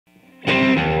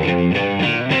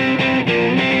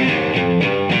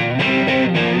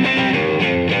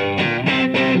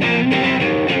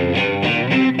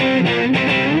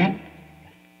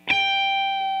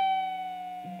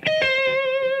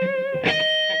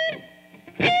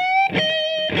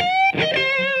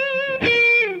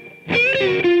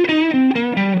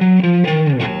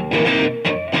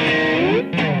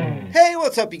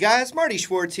What's up, you guys? Marty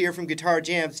Schwartz here from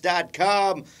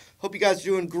GuitarJamz.com. Hope you guys are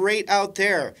doing great out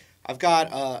there. I've got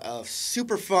a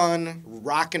super fun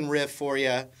rock and riff for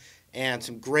you and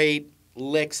some great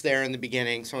licks there in the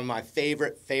beginning, some of my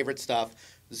favorite stuff.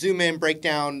 Zoom in, break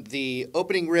down the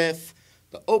opening riff,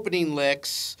 the opening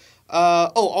licks.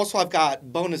 Also I've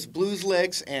got bonus blues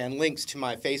licks and links to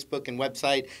my Facebook and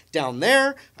website down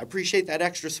there. I appreciate that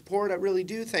extra support. I really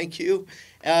do. Thank you.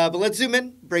 But let's zoom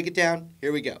in, break it down.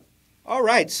 Here we go. All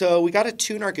right, so we got to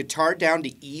tune our guitar down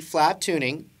to E-flat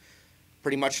tuning,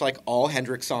 pretty much like all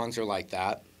Hendrix songs are like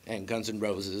that, and Guns N'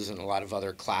 Roses and a lot of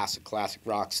other classic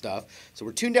rock stuff. So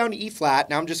we're tuned down to E-flat.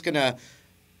 Now I'm just going to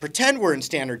pretend we're in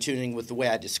standard tuning with the way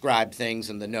I describe things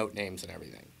and the note names and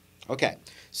everything. Okay,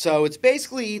 so it's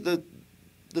basically, the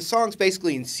song's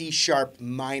basically in C-sharp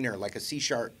minor, like a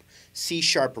C-sharp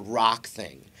rock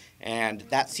thing. And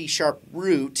that C-sharp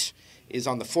root is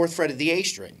on the 4th fret of the A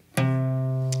string.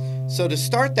 So to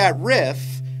start that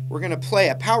riff, we're going to play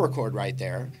a power chord right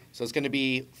there. So it's going to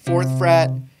be 4th fret,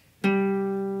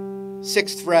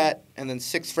 6th fret, and then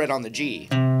 6th fret on the G.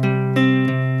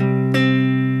 And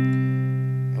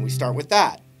we start with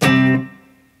that. I'm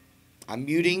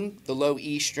muting the low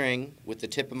E string with the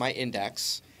tip of my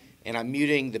index, and I'm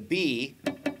muting the B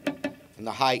and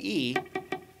the high E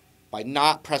by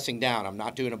not pressing down. I'm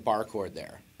not doing a bar chord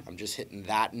there. I'm just hitting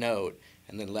that note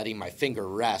and then letting my finger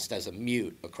rest as a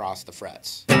mute across the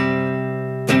frets.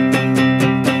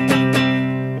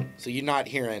 So you're not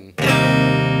hearing,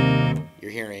 you're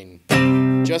hearing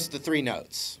just the 3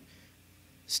 notes.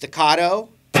 Staccato,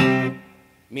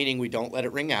 meaning we don't let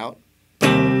it ring out.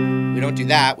 We don't do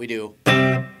that, we do.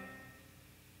 And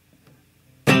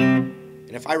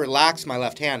if I relax my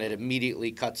left hand, it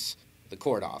immediately cuts the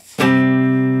chord off.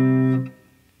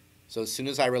 So as soon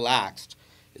as I relaxed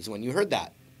is when you heard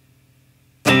that.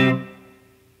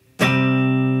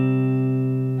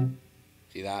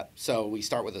 See that? So we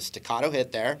start with a staccato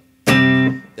hit there,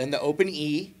 then the open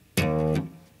E,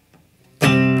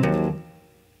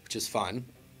 which is fun,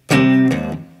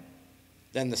 then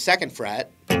the 2nd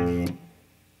fret, then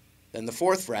the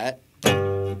 4th fret,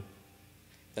 then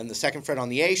the 2nd fret on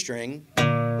the A string,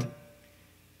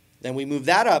 then we move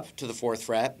that up to the 4th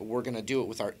fret, but we're going to do it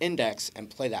with our index and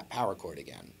play that power chord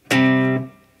again.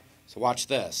 So watch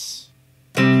this.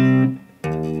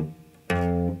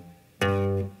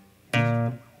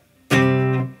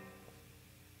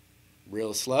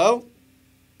 Real slow.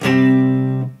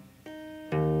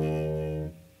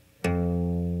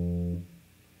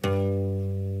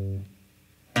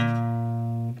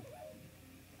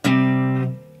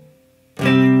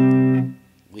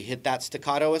 We hit that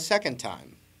staccato a 2nd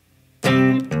time.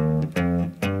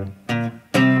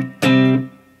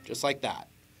 Just like that.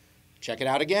 Check it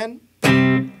out again.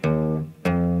 And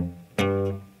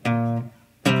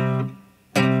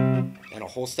a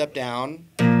whole step down.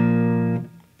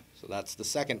 So that's the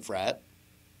 2nd fret,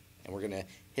 and we're going to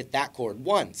hit that chord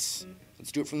once.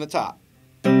 Let's do it from the top.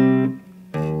 We're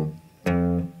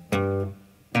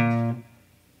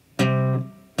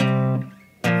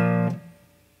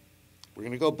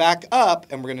going to go back up,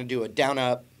 and we're going to do a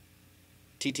down-up,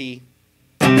 TT,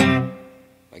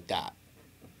 like that.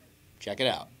 Check it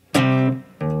out.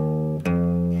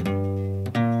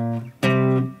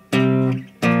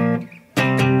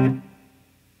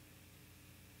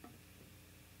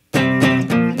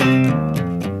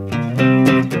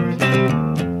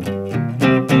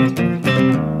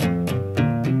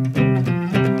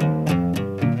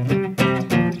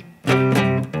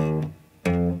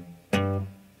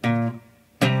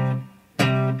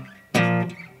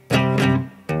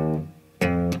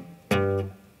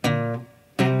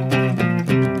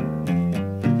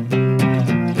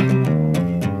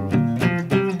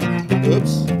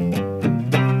 Oops.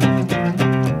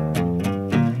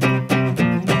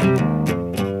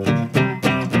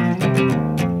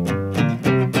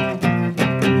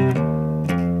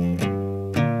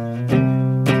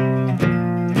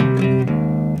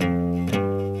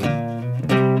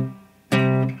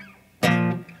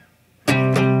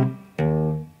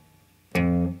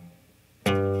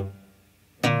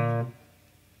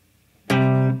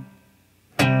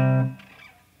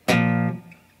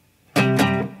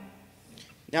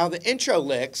 Now the intro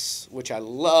licks, which I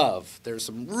love, there's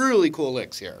some really cool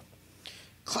licks here.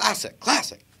 Classic.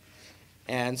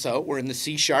 And so we're in the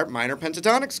C sharp minor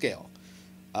pentatonic scale,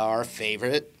 our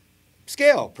favorite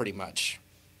scale, pretty much.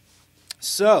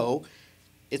 So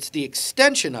it's the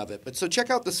extension of it. But so check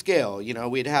out the scale. You know,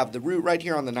 we'd have the root right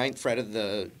here on the 9th fret of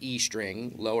the E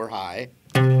string, low or high.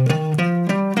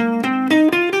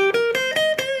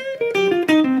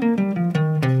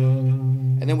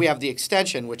 And then we have the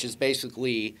extension, which is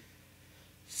basically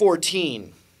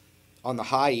 14 on the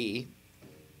high E,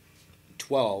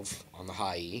 12 on the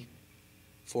high E,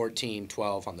 14,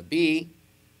 12 on the B.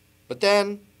 But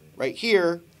then, right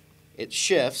here, it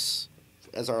shifts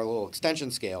as our little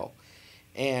extension scale.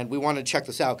 And we want to check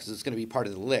this out because it's going to be part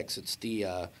of the licks. It's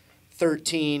the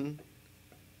 13,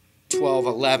 12,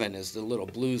 11 is the little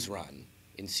blues run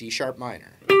in C sharp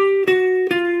minor.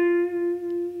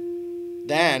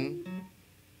 Then,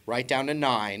 right down to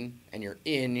 9, and you're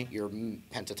in your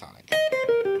pentatonic.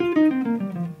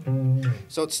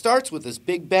 So it starts with this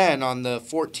big bend on the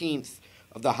 14th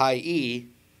of the high E.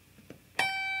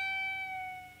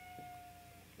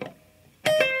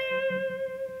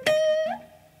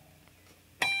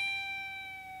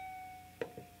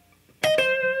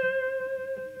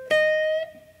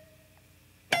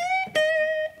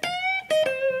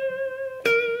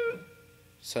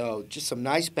 So just some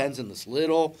nice bends in this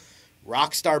little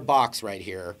rock star box right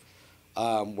here.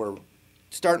 We're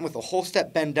starting with a whole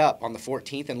step bend up on the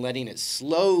 14th and letting it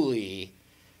slowly,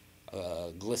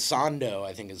 glissando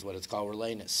I think is what it's called. We're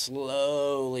letting it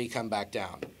slowly come back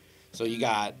down. So you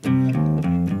got...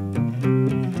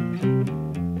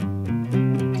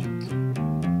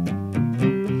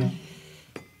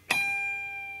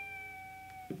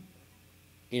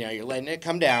 You know, you're letting it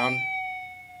come down.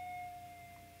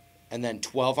 And then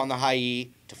 12 on the high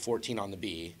E to 14 on the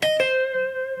B.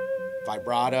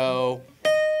 Vibrato,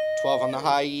 12 on the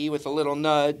high E with a little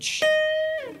nudge.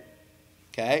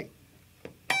 Okay?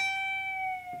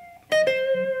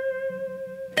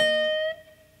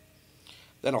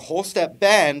 Then a whole step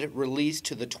bend released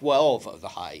to the 12 of the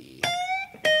high E.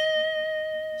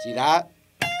 See that?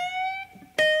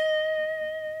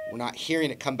 We're not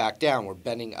hearing it come back down. We're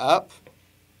bending up.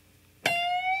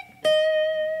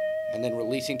 And then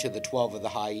releasing to the 12 of the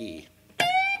high E.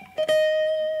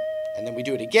 And then we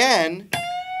do it again,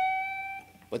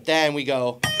 but then we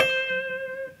go,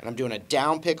 and I'm doing a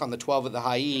down pick on the 12 of the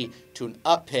high E to an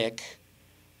up pick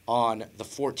on the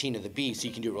 14 of the B, so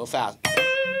you can do it real fast.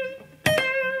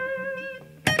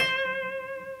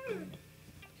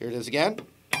 Here it is again.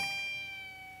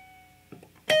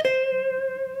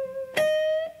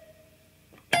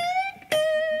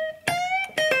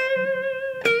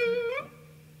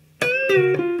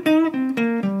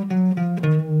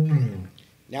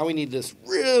 Now we need this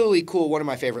really cool, one of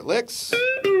my favorite licks.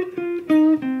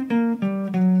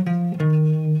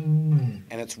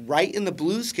 And it's right in the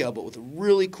blues scale, but with a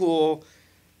really cool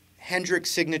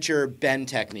Hendrix signature bend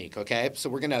technique, okay? So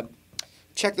we're going to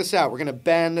check this out. We're going to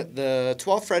bend the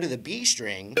 12th fret of the B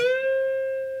string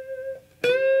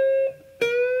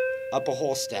up a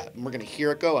whole step. And we're going to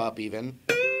hear it go up even.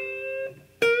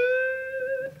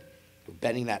 We're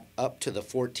bending that up to the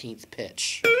 14th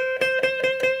pitch.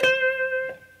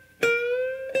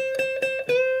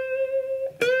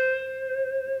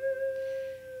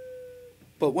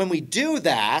 But when we do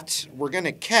that, we're going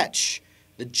to catch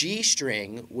the G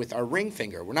string with our ring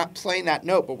finger. We're not playing that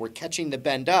note, but we're catching the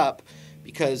bend up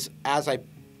because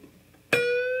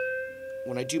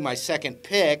when I do my second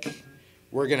pick,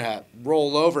 we're going to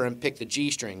roll over and pick the G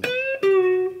string.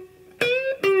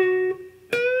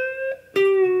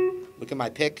 Look at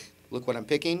my pick. Look what I'm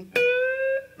picking.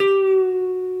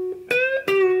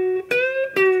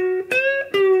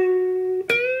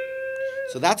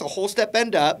 So that's a whole step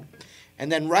bend up. And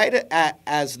then right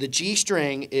as the G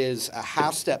string is a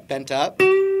half step bent up,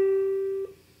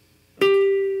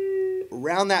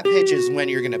 around that pitch is when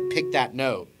you're going to pick that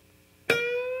note.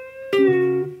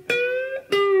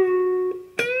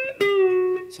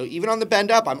 So even on the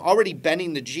bend up, I'm already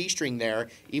bending the G string there,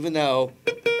 even though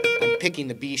I'm picking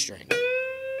the B string.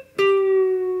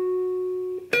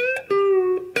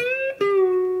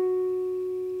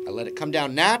 I let it come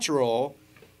down natural,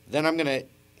 then I'm going to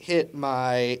hit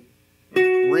my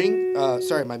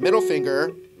my middle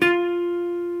finger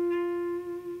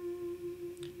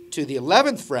to the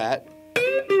 11th fret.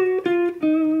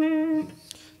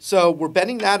 So we're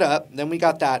bending that up. Then we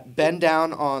got that bend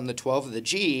down on the 12 of the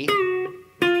G.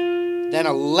 Then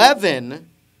 11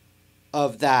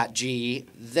 of that G.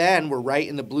 Then we're right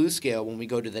in the blues scale when we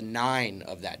go to the 9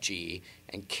 of that G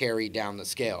and carry down the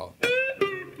scale.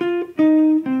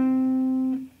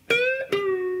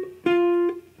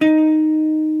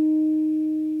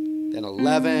 Then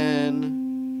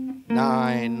 11,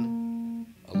 9,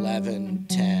 11,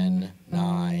 10,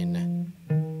 9,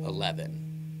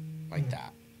 11. Like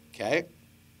that. Okay?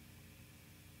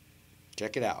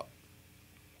 Check it out.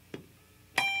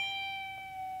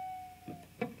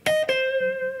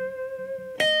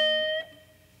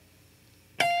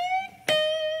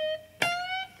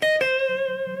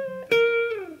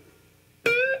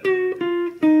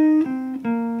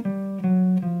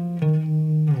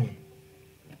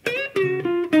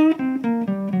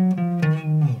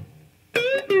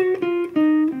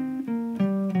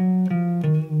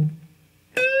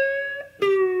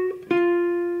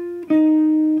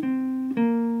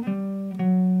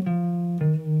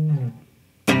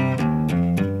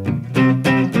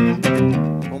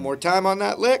 One more time on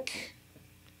that lick.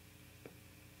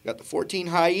 Got the 14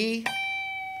 high E,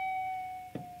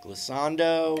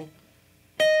 glissando,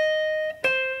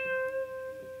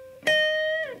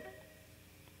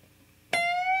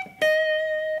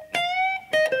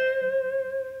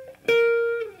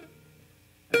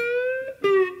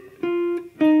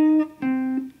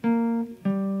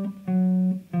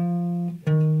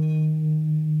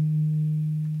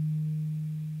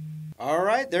 all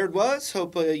right, there it was.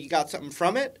 Hope you got something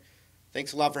from it.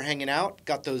 Thanks a lot for hanging out.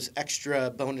 Got those extra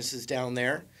bonuses down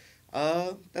there.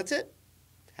 That's it.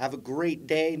 Have a great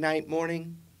day, night,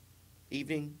 morning,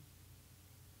 evening,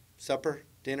 supper,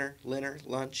 dinner,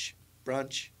 lunch,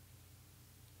 brunch.